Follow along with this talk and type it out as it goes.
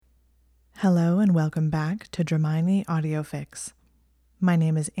Hello and welcome back to Dramione Audiofix. My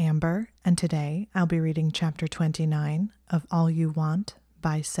name is Amber, and today I'll be reading Chapter 29 of All You Want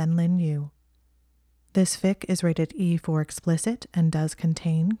by Senlin Yu. This fic is rated E for explicit and does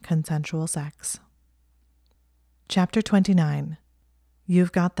contain consensual sex. Chapter 29.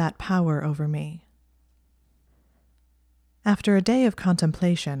 You've Got That Power Over Me. After a day of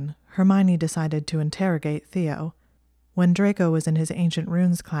contemplation, Hermione decided to interrogate Theo. When Draco was in his Ancient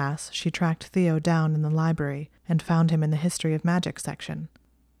Runes class, she tracked Theo down in the library and found him in the History of Magic section.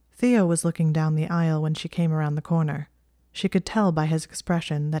 Theo was looking down the aisle when she came around the corner. She could tell by his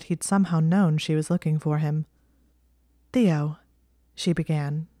expression that he'd somehow known she was looking for him. "Theo," she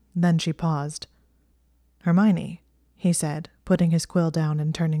began, then she paused. "Hermione," he said, putting his quill down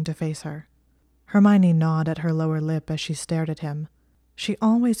and turning to face her. Hermione gnawed at her lower lip as she stared at him. She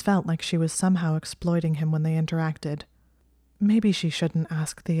always felt like she was somehow exploiting him when they interacted. Maybe she shouldn't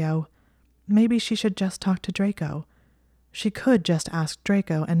ask Theo. Maybe she should just talk to Draco. She could just ask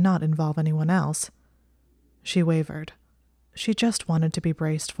Draco and not involve anyone else. She wavered. She just wanted to be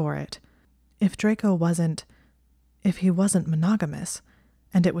braced for it. If he wasn't monogamous,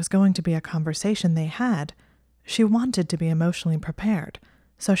 and it was going to be a conversation they had, she wanted to be emotionally prepared,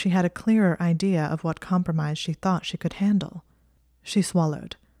 so she had a clearer idea of what compromise she thought she could handle. She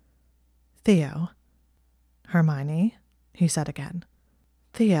swallowed. "Theo." "Hermione," he said again.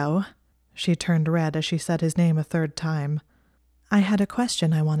 "Theo." She turned red as she said his name a third time. "I had a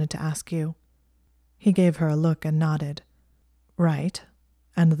question I wanted to ask you." He gave her a look and nodded. "Right.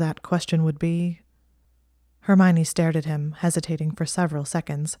 And that question would be?" Hermione stared at him, hesitating for several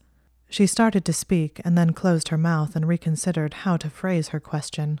seconds. She started to speak and then closed her mouth and reconsidered how to phrase her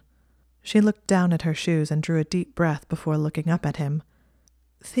question. She looked down at her shoes and drew a deep breath before looking up at him.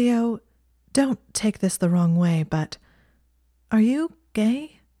 "Theo, don't take this the wrong way, but are you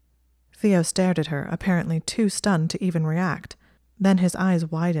gay?" Theo stared at her, apparently too stunned to even react. Then his eyes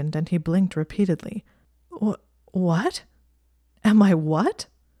widened and he blinked repeatedly. What? Am I what?"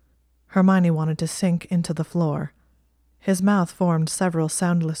 Hermione wanted to sink into the floor. His mouth formed several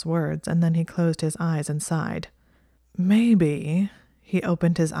soundless words, and then he closed his eyes and sighed. "Maybe," he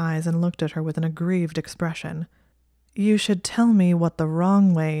opened his eyes and looked at her with an aggrieved expression, "you should tell me what the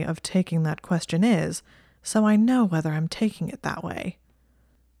wrong way of taking that question is, so I know whether I'm taking it that way."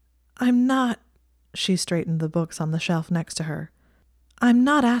 "I'm not," she straightened the books on the shelf next to her. "I'm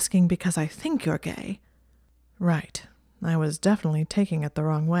not asking because I think you're gay." "Right. I was definitely taking it the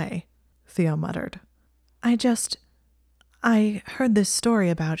wrong way," Theo muttered. I heard this story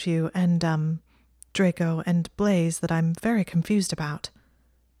about you and, Draco and Blaise that I'm very confused about."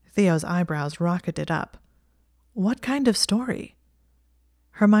 Theo's eyebrows rocketed up. "What kind of story?"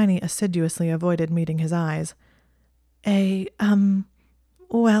 Hermione assiduously avoided meeting his eyes.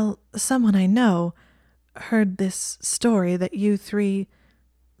 Well, someone I know heard this story that you three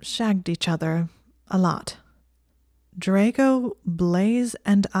shagged each other a lot." "Draco, Blaise,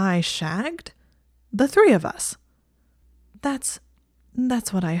 and I shagged? The three of us?" That's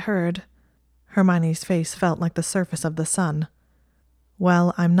what I heard." Hermione's face felt like the surface of the sun.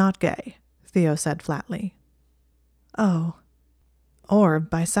 "Well, I'm not gay," Theo said flatly. "Oh." "Or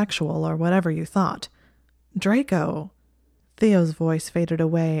bisexual, or whatever you thought. Draco." Theo's voice faded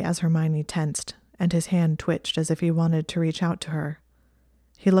away as Hermione tensed, and his hand twitched as if he wanted to reach out to her.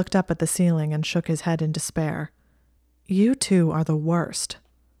 He looked up at the ceiling and shook his head in despair. "You two are the worst."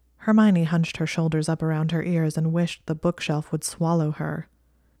 Hermione hunched her shoulders up around her ears and wished the bookshelf would swallow her.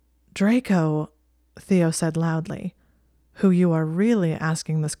 "Draco," Theo said loudly, "who you are really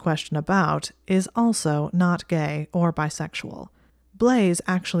asking this question about, is also not gay or bisexual. Blaise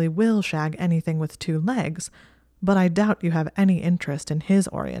actually will shag anything with two legs, but I doubt you have any interest in his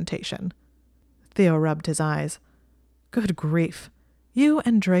orientation." Theo rubbed his eyes. "Good grief. You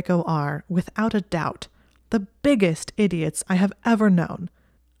and Draco are, without a doubt, the biggest idiots I have ever known.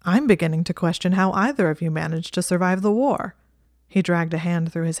 I'm beginning to question how either of you managed to survive the war." He dragged a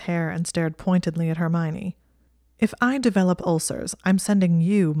hand through his hair and stared pointedly at Hermione. "If I develop ulcers, I'm sending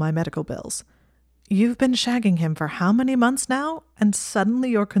you my medical bills. You've been shagging him for how many months now, and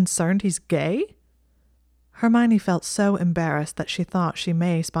suddenly you're concerned he's gay?" Hermione felt so embarrassed that she thought she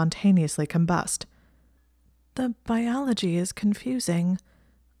may spontaneously combust. "The biology is confusing.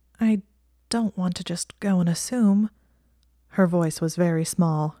 I don't want to just go and assume." Her voice was very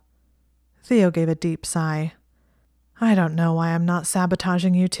small. Theo gave a deep sigh. "I don't know why I'm not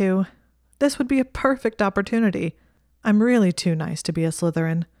sabotaging you two. This would be a perfect opportunity. I'm really too nice to be a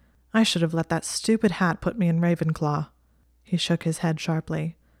Slytherin. I should have let that stupid hat put me in Ravenclaw." He shook his head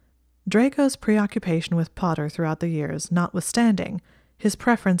sharply. Draco's preoccupation with Potter throughout the years notwithstanding, His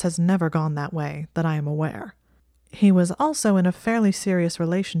preference has never gone that way, that I am aware. He was also in a fairly serious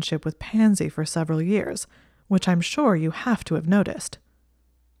relationship with Pansy for several years, which I'm sure you have to have noticed.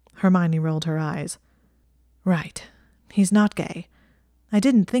 Hermione rolled her eyes. Right. He's not gay. I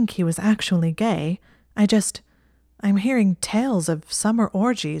didn't think he was actually gay. I'm hearing tales of summer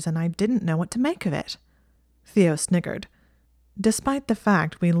orgies and I didn't know what to make of it. Theo sniggered. Despite the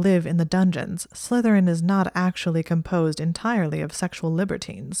fact we live in the dungeons, Slytherin is not actually composed entirely of sexual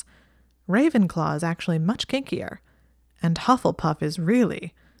libertines. Ravenclaw is actually much kinkier. And Hufflepuff is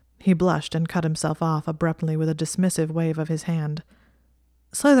really... He blushed and cut himself off abruptly with a dismissive wave of his hand.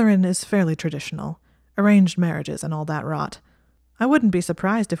 Slytherin is fairly traditional. Arranged marriages and all that rot. I wouldn't be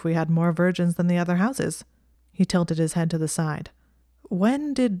surprised if we had more virgins than the other houses. He tilted his head to the side.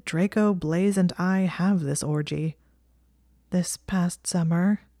 When did Draco, Blaise, and I have this orgy? This past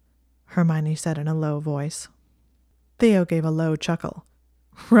summer, Hermione said in a low voice. Theo gave a low chuckle.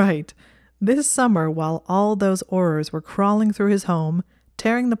 Right. This summer, while all those Aurors were crawling through his home,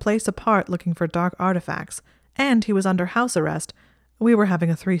 tearing the place apart looking for dark artifacts, and he was under house arrest, we were having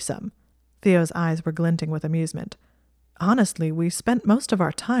a threesome. Theo's eyes were glinting with amusement. Honestly, we spent most of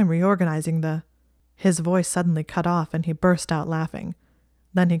our time reorganizing the... His voice suddenly cut off and he burst out laughing.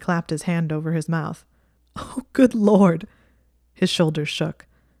 Then he clapped his hand over his mouth. Oh, good Lord! His shoulders shook.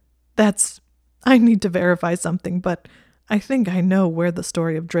 I need to verify something, but I think I know where the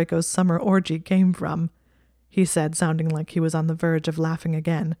story of Draco's summer orgy came from, he said, sounding like he was on the verge of laughing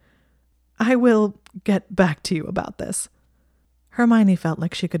again. I will get back to you about this. Hermione felt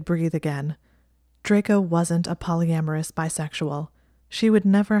like she could breathe again. Draco wasn't a polyamorous bisexual. She would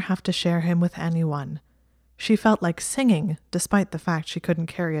never have to share him with anyone. She felt like singing, despite the fact she couldn't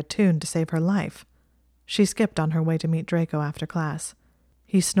carry a tune to save her life. She skipped on her way to meet Draco after class.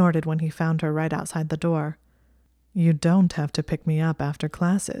 He snorted when he found her right outside the door. You don't have to pick me up after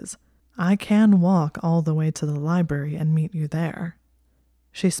classes. I can walk all the way to the library and meet you there.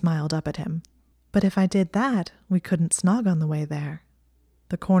 She smiled up at him. But if I did that, we couldn't snog on the way there.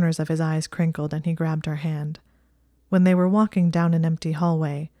 The corners of his eyes crinkled and he grabbed her hand. When they were walking down an empty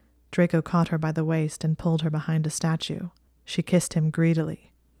hallway, Draco caught her by the waist and pulled her behind a statue. She kissed him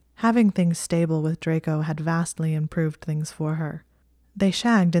greedily. Having things stable with Draco had vastly improved things for her. They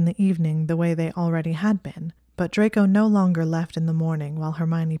shagged in the evening the way they already had been, but Draco no longer left in the morning while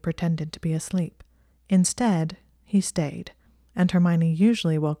Hermione pretended to be asleep. Instead, he stayed, and Hermione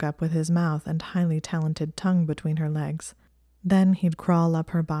usually woke up with his mouth and highly talented tongue between her legs. Then he'd crawl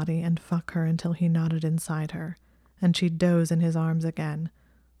up her body and fuck her until he nodded inside her, and she'd doze in his arms again.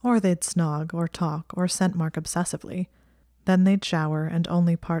 Or they'd snog, or talk, or scent mark obsessively. Then they'd shower and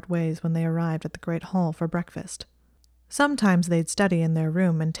only part ways when they arrived at the Great Hall for breakfast. Sometimes they'd study in their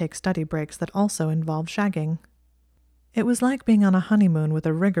room and take study breaks that also involved shagging. It was like being on a honeymoon with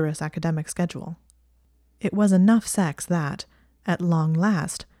a rigorous academic schedule. It was enough sex that, at long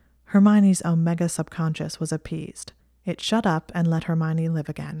last, Hermione's omega subconscious was appeased. It shut up and let Hermione live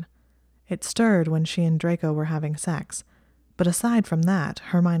again. It stirred when she and Draco were having sex, but aside from that,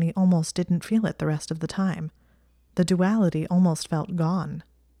 Hermione almost didn't feel it the rest of the time. The duality almost felt gone.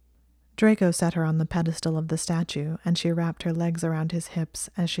 Draco set her on the pedestal of the statue, and she wrapped her legs around his hips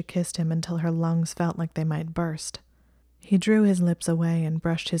as she kissed him until her lungs felt like they might burst. He drew his lips away and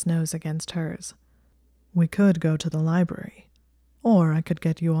brushed his nose against hers. We could go to the library, or I could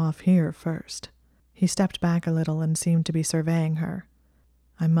get you off here first. He stepped back a little and seemed to be surveying her.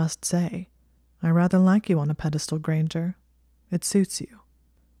 I must say, I rather like you on a pedestal, Granger. It suits you.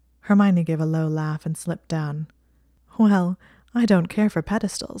 Hermione gave a low laugh and slipped down. Well, I don't care for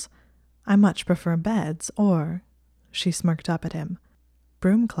pedestals. I much prefer beds, or, she smirked up at him,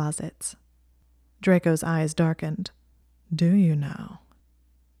 broom closets. Draco's eyes darkened. Do you now?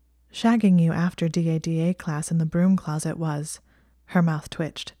 Shagging you after DADA class in the broom closet was... Her mouth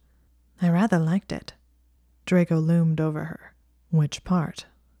twitched. I rather liked it. Draco loomed over her. Which part?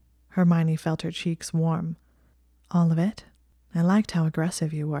 Hermione felt her cheeks warm. All of it. I liked how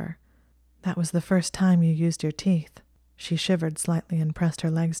aggressive you were. That was the first time you used your teeth. She shivered slightly and pressed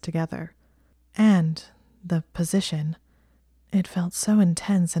her legs together. And the position. It felt so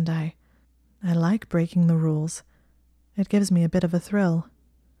intense, and I like breaking the rules. It gives me a bit of a thrill.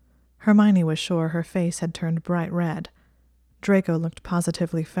 Hermione was sure her face had turned bright red. Draco looked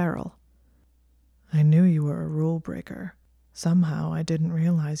positively feral. I knew you were a rule breaker. Somehow I didn't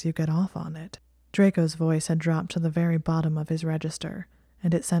realize you get off on it. Draco's voice had dropped to the very bottom of his register,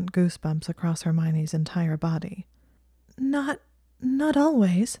 and it sent goosebumps across Hermione's entire body. Not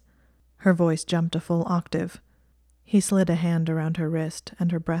always. Her voice jumped a full octave. He slid a hand around her wrist,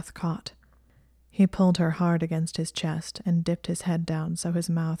 and her breath caught. He pulled her hard against his chest and dipped his head down so his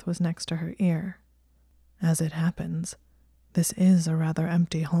mouth was next to her ear. As it happens, this is a rather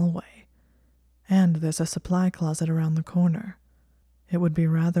empty hallway, and there's a supply closet around the corner. It would be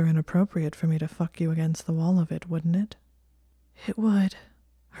rather inappropriate for me to fuck you against the wall of it, wouldn't it? It would.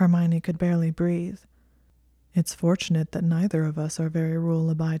 Hermione could barely breathe. It's fortunate that neither of us are very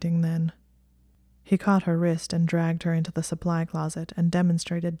rule-abiding then. He caught her wrist and dragged her into the supply closet and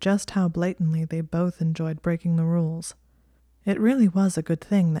demonstrated just how blatantly they both enjoyed breaking the rules. It really was a good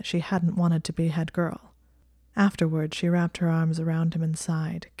thing that she hadn't wanted to be head girl. Afterward, she wrapped her arms around him and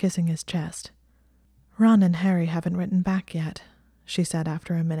sighed, kissing his chest. Ron and Harry haven't written back yet, she said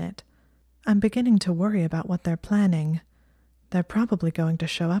after a minute. I'm beginning to worry about what they're planning. They're probably going to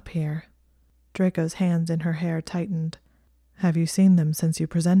show up here. Draco's hands in her hair tightened. Have you seen them since you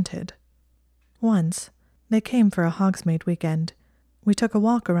presented? Once. They came for a Hogsmeade weekend. We took a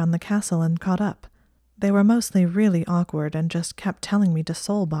walk around the castle and caught up. They were mostly really awkward and just kept telling me to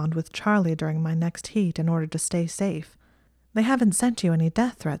soul bond with Charlie during my next heat in order to stay safe. They haven't sent you any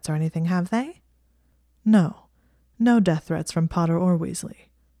death threats or anything, have they? No. No death threats from Potter or Weasley.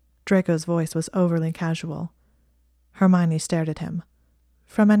 Draco's voice was overly casual. Hermione stared at him.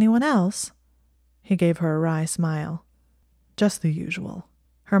 From anyone else? He gave her a wry smile. Just the usual.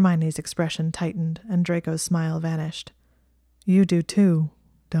 Hermione's expression tightened, and Draco's smile vanished. You do too,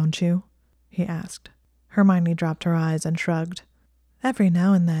 don't you? He asked. Hermione dropped her eyes and shrugged. Every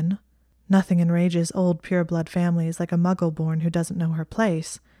now and then. Nothing enrages old pureblood families like a muggle-born who doesn't know her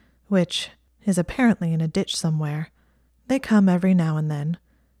place, which is apparently in a ditch somewhere. They come every now and then,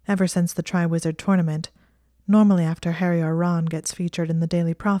 ever since the Triwizard Tournament, normally after Harry or Ron gets featured in the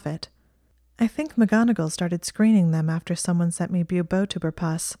Daily Prophet. I think McGonagall started screening them after someone sent me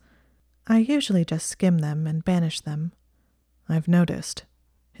Bubotubberpuss. I usually just skim them and banish them. I've noticed.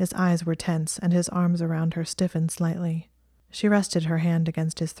 His eyes were tense, and his arms around her stiffened slightly. She rested her hand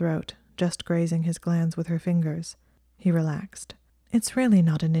against his throat, just grazing his glands with her fingers. He relaxed. It's really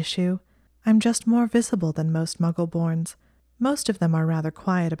not an issue. I'm just more visible than most Muggle-borns. Most of them are rather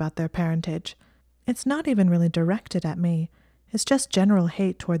quiet about their parentage. It's not even really directed at me. It's just general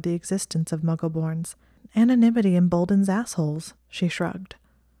hate toward the existence of Muggle-borns. Anonymity emboldens assholes, she shrugged.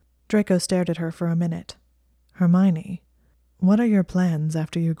 Draco stared at her for a minute. Hermione, what are your plans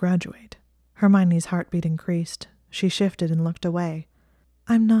after you graduate? Hermione's heartbeat increased. She shifted and looked away.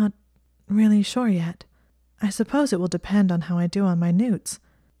 I'm not really sure yet. I suppose it will depend on how I do on my newts.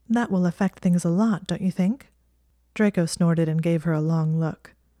 That will affect things a lot, don't you think? Draco snorted and gave her a long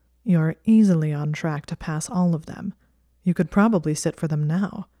look. You're easily on track to pass all of them. You could probably sit for them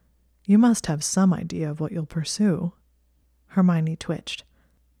now. You must have some idea of what you'll pursue. Hermione twitched.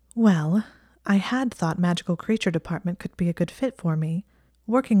 Well, I had thought Magical Creature Department could be a good fit for me,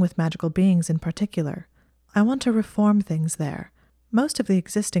 working with magical beings in particular. I want to reform things there. Most of the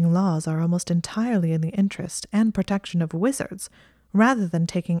existing laws are almost entirely in the interest and protection of wizards, rather than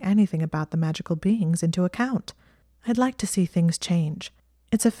taking anything about the magical beings into account. I'd like to see things change.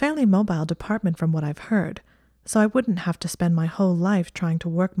 It's a fairly mobile department from what I've heard, so I wouldn't have to spend my whole life trying to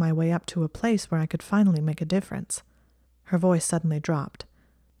work my way up to a place where I could finally make a difference. Her voice suddenly dropped.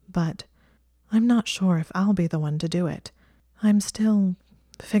 But I'm not sure if I'll be the one to do it. I'm still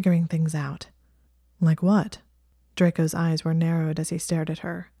figuring things out. Like what? Draco's eyes were narrowed as he stared at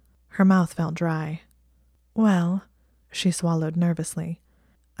her. Her mouth felt dry. Well, she swallowed nervously,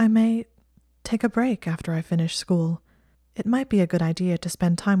 I may take a break after I finish school. It might be a good idea to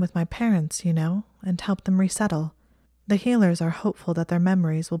spend time with my parents, you know, and help them resettle. The healers are hopeful that their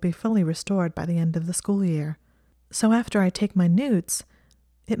memories will be fully restored by the end of the school year. So after I take my newts,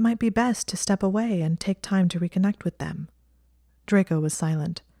 it might be best to step away and take time to reconnect with them. Draco was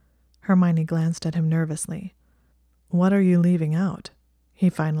silent. Hermione glanced at him nervously. What are you leaving out? He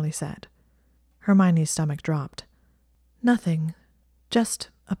finally said. Hermione's stomach dropped. Nothing. Just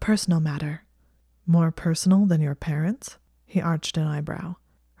a personal matter. More personal than your parents? He arched an eyebrow.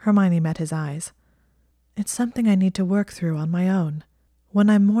 Hermione met his eyes. It's something I need to work through on my own. When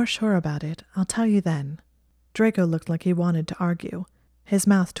I'm more sure about it, I'll tell you then. Draco looked like he wanted to argue. His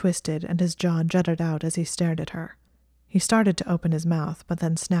mouth twisted and his jaw jutted out as he stared at her. He started to open his mouth, but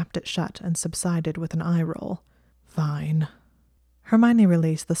then snapped it shut and subsided with an eye roll. Fine. Hermione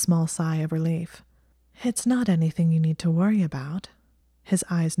released the small sigh of relief. It's not anything you need to worry about. His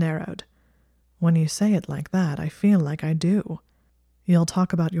eyes narrowed. When you say it like that, I feel like I do. You'll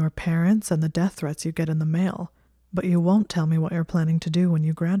talk about your parents and the death threats you get in the mail, but you won't tell me what you're planning to do when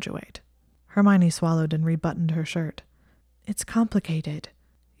you graduate. Hermione swallowed and rebuttoned her shirt. It's complicated.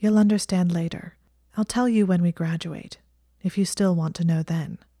 You'll understand later. I'll tell you when we graduate, if you still want to know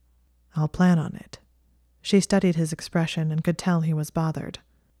then. I'll plan on it. She studied his expression and could tell he was bothered.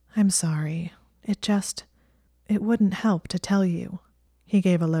 I'm sorry. It wouldn't help to tell you. He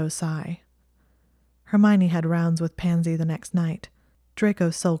gave a low sigh. Hermione had rounds with Pansy the next night.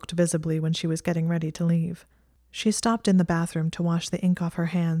 Draco sulked visibly when she was getting ready to leave. She stopped in the bathroom to wash the ink off her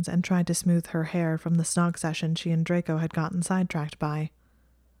hands and tried to smooth her hair from the snog session she and Draco had gotten sidetracked by.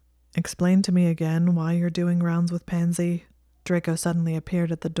 Explain to me again why you're doing rounds with Pansy. Draco suddenly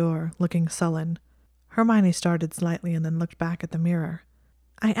appeared at the door, looking sullen. Hermione started slightly and then looked back at the mirror.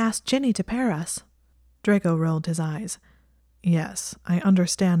 I asked Ginny to pair us. Draco rolled his eyes. Yes, I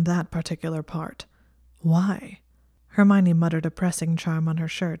understand that particular part. Why? Hermione muttered a pressing charm on her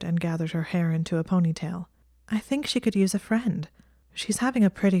shirt and gathered her hair into a ponytail. I think she could use a friend. She's having a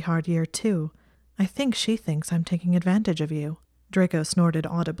pretty hard year, too. I think she thinks I'm taking advantage of you. Draco snorted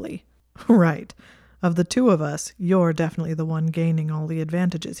audibly. Right. Of the two of us, you're definitely the one gaining all the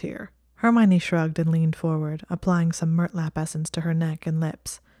advantages here. Hermione shrugged and leaned forward, applying some Murtlap essence to her neck and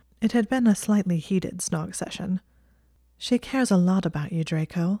lips. It had been a slightly heated snog session. She cares a lot about you,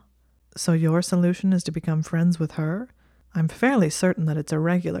 Draco. So your solution is to become friends with her? I'm fairly certain that it's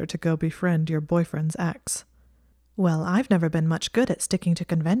irregular to go befriend your boyfriend's ex. Well, I've never been much good at sticking to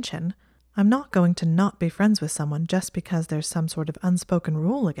convention. I'm not going to not be friends with someone just because there's some sort of unspoken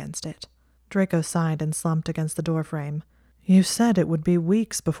rule against it. Draco sighed and slumped against the doorframe. You said it would be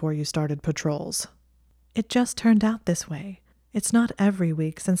weeks before you started patrols. It just turned out this way. It's not every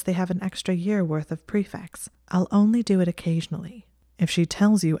week since they have an extra year worth of prefects. I'll only do it occasionally. If she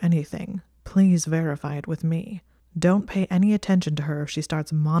tells you anything, please verify it with me. Don't pay any attention to her if she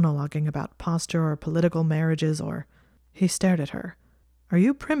starts monologuing about posture or political marriages or... He stared at her. Are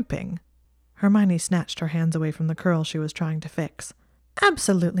you primping? Hermione snatched her hands away from the curl she was trying to fix.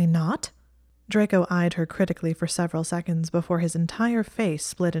 Absolutely not. Draco eyed her critically for several seconds before his entire face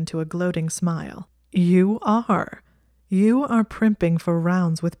split into a gloating smile. You are. You are primping for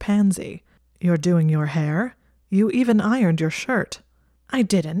rounds with Pansy. You're doing your hair. You even ironed your shirt. I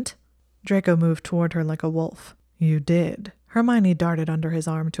didn't. Draco moved toward her like a wolf. You did. Hermione darted under his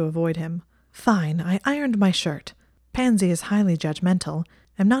arm to avoid him. Fine, I ironed my shirt. Pansy is highly judgmental.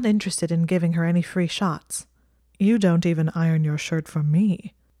 I'm not interested in giving her any free shots. You don't even iron your shirt for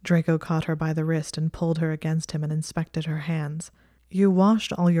me. Draco caught her by the wrist and pulled her against him and inspected her hands. You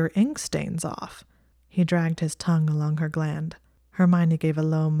washed all your ink stains off. He dragged his tongue along her gland. Hermione gave a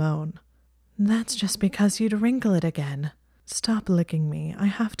low moan. That's just because you'd wrinkle it again. Stop licking me. I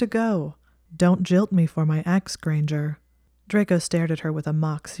have to go. Don't jilt me for my ex, Granger. Draco stared at her with a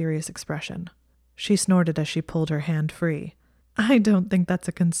mock-serious expression. She snorted as she pulled her hand free. I don't think that's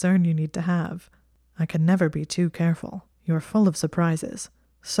a concern you need to have. I can never be too careful. You're full of surprises.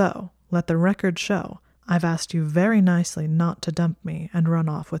 So, let the record show, I've asked you very nicely not to dump me and run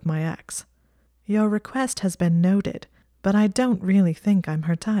off with my ex. Your request has been noted, but I don't really think I'm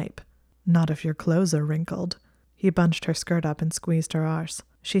her type. Not if your clothes are wrinkled. He bunched her skirt up and squeezed her arse.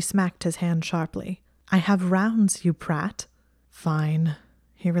 She smacked his hand sharply. I have rounds, you prat. Fine.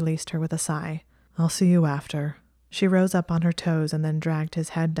 He released her with a sigh. I'll see you after. She rose up on her toes and then dragged his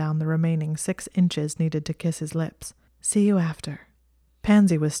head down the remaining 6 inches needed to kiss his lips. See you after.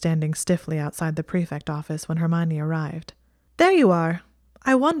 Pansy was standing stiffly outside the prefect office when Hermione arrived. There you are.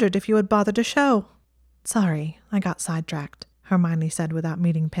 I wondered if you would bother to show. Sorry, I got sidetracked, Hermione said without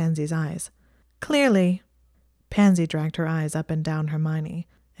meeting Pansy's eyes. Clearly. Pansy dragged her eyes up and down Hermione,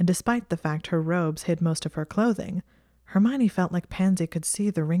 and despite the fact her robes hid most of her clothing, Hermione felt like Pansy could see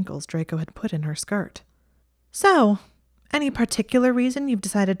the wrinkles Draco had put in her skirt. So, any particular reason you've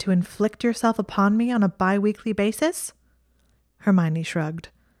decided to inflict yourself upon me on a bi-weekly basis? Hermione shrugged.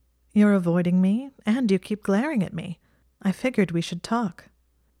 You're avoiding me, and you keep glaring at me. I figured we should talk.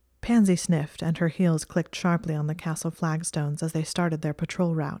 Pansy sniffed, and her heels clicked sharply on the castle flagstones as they started their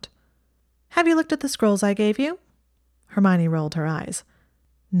patrol route. Have you looked at the scrolls I gave you? Hermione rolled her eyes.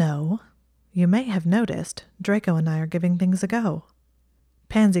 No. You may have noticed, Draco and I are giving things a go.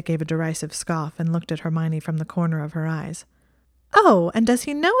 Pansy gave a derisive scoff and looked at Hermione from the corner of her eyes. Oh, and does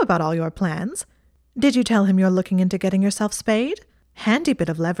he know about all your plans? Did you tell him you're looking into getting yourself spayed? Handy bit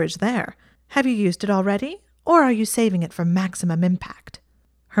of leverage there. Have you used it already? Or are you saving it for maximum impact?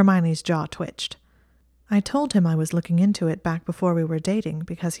 Hermione's jaw twitched. I told him I was looking into it back before we were dating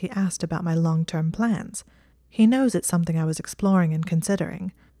because he asked about my long-term plans. He knows it's something I was exploring and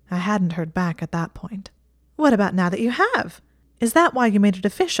considering. I hadn't heard back at that point. What about now that you have? Is that why you made it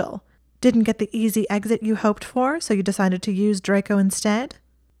official? Didn't get the easy exit you hoped for, so you decided to use Draco instead?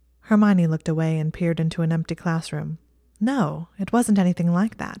 Hermione looked away and peered into an empty classroom. No, it wasn't anything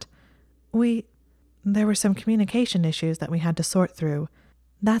like that. There were some communication issues that we had to sort through.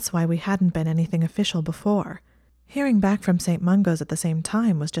 That's why we hadn't been anything official before. Hearing back from St. Mungo's at the same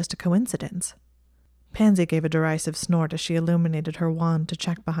time was just a coincidence. Pansy gave a derisive snort as she illuminated her wand to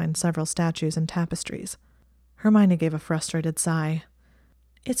check behind several statues and tapestries. Hermione gave a frustrated sigh.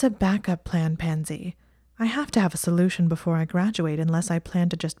 It's a backup plan, Pansy. I have to have a solution before I graduate unless I plan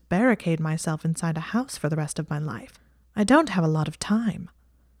to just barricade myself inside a house for the rest of my life. I don't have a lot of time.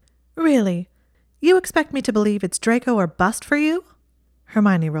 Really? You expect me to believe it's Draco or bust for you?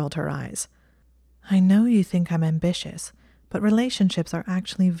 Hermione rolled her eyes. I know you think I'm ambitious, but relationships are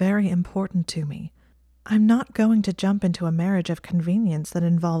actually very important to me. I'm not going to jump into a marriage of convenience that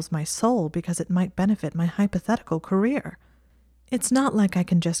involves my soul because it might benefit my hypothetical career. It's not like I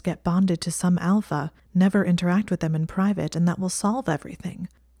can just get bonded to some alpha, never interact with them in private, and that will solve everything.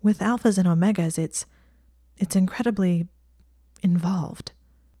 With alphas and omegas, it's incredibly involved.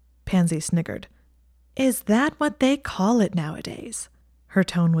 Pansy sniggered. Is that what they call it nowadays? Her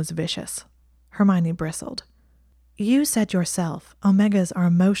tone was vicious. Hermione bristled. You said yourself, omegas are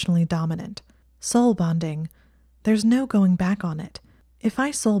emotionally dominant. Soul bonding, there's no going back on it. If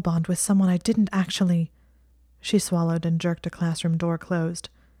I soul bond with someone I didn't actually... She swallowed and jerked a classroom door closed.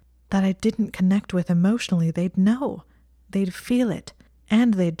 That I didn't connect with emotionally, they'd know. They'd feel it,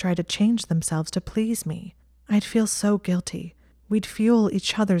 and they'd try to change themselves to please me. I'd feel so guilty. We'd fuel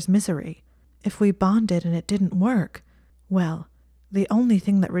each other's misery. If we bonded and it didn't work, well, the only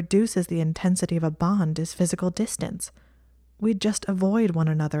thing that reduces the intensity of a bond is physical distance. We'd just avoid one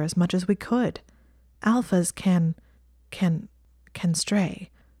another as much as we could. Alphas can stray,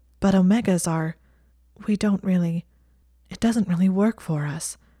 but omegas are... It doesn't really work for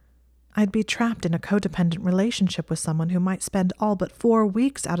us. I'd be trapped in a codependent relationship with someone who might spend all but 4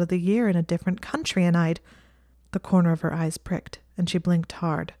 weeks out of the year in a different country, and The corner of her eyes pricked, and she blinked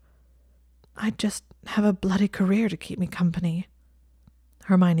hard. I'd just have a bloody career to keep me company.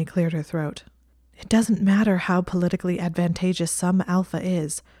 Hermione cleared her throat. It doesn't matter how politically advantageous some alpha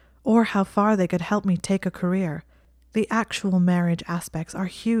is, or how far they could help me take a career. The actual marriage aspects are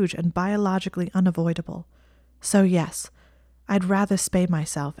huge and biologically unavoidable. So yes, I'd rather spay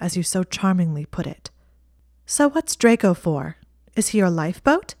myself, as you so charmingly put it. So what's Draco for? Is he your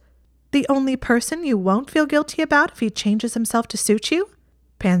lifeboat? The only person you won't feel guilty about if he changes himself to suit you?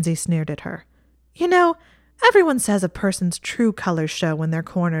 Pansy sneered at her. You know, everyone says a person's true colors show when they're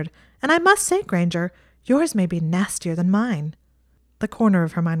cornered, and I must say, Granger, yours may be nastier than mine. The corner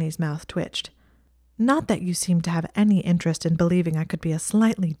of Hermione's mouth twitched. Not that you seem to have any interest in believing I could be a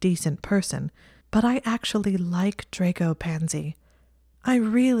slightly decent person, but I actually like Draco, Pansy. I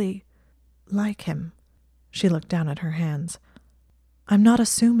really like him. She looked down at her hands. I'm not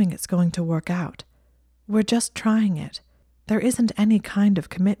assuming it's going to work out. We're just trying it. There isn't any kind of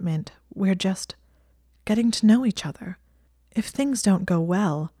commitment. We're just getting to know each other. If things don't go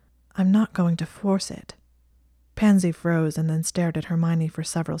well, I'm not going to force it. Pansy froze and then stared at Hermione for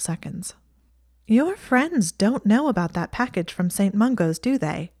several seconds. Your friends don't know about that package from St. Mungo's, do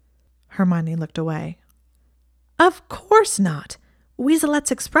they? Hermione looked away. Of course not.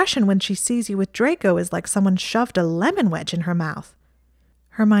 Weaselette's expression when she sees you with Draco is like someone shoved a lemon wedge in her mouth.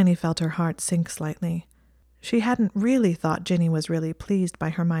 Hermione felt her heart sink slightly. She hadn't really thought Ginny was really pleased by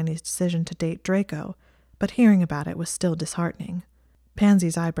Hermione's decision to date Draco, but hearing about it was still disheartening.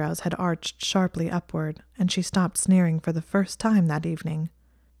 Pansy's eyebrows had arched sharply upward, and she stopped sneering for the first time that evening.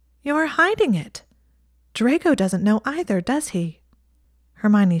 You're hiding it. Draco doesn't know either, does he?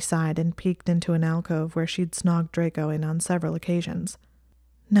 Hermione sighed and peeked into an alcove where she'd snogged Draco in on several occasions.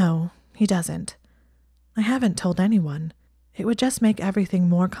 No, he doesn't. I haven't told anyone. It would just make everything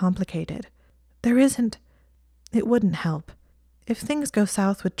more complicated. It wouldn't help. If things go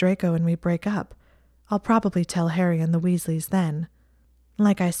south with Draco and we break up, I'll probably tell Harry and the Weasleys then.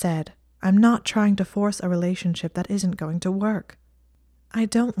 Like I said, I'm not trying to force a relationship that isn't going to work. I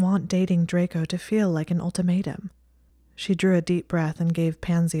don't want dating Draco to feel like an ultimatum. She drew a deep breath and gave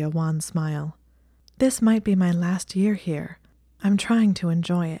Pansy a wan smile. This might be my last year here. I'm trying to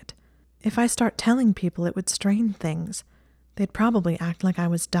enjoy it. If I start telling people, it would strain things. They'd probably act like I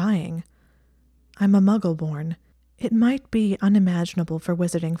was dying. I'm a Muggle-born. It might be unimaginable for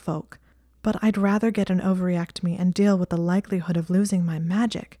wizarding folk, but I'd rather get an ovariectomy and deal with the likelihood of losing my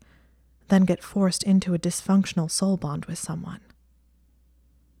magic than get forced into a dysfunctional soul bond with someone.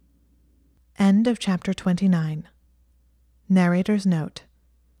 End of chapter 29. Narrator's note.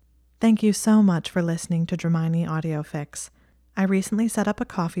 Thank you so much for listening to Dramione Audio Fix. I recently set up a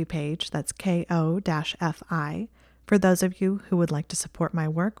Ko-fi page that's ko-fi for those of you who would like to support my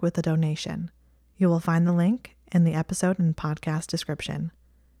work with a donation. You will find the link in the episode and podcast description.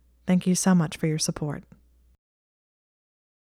 Thank you so much for your support.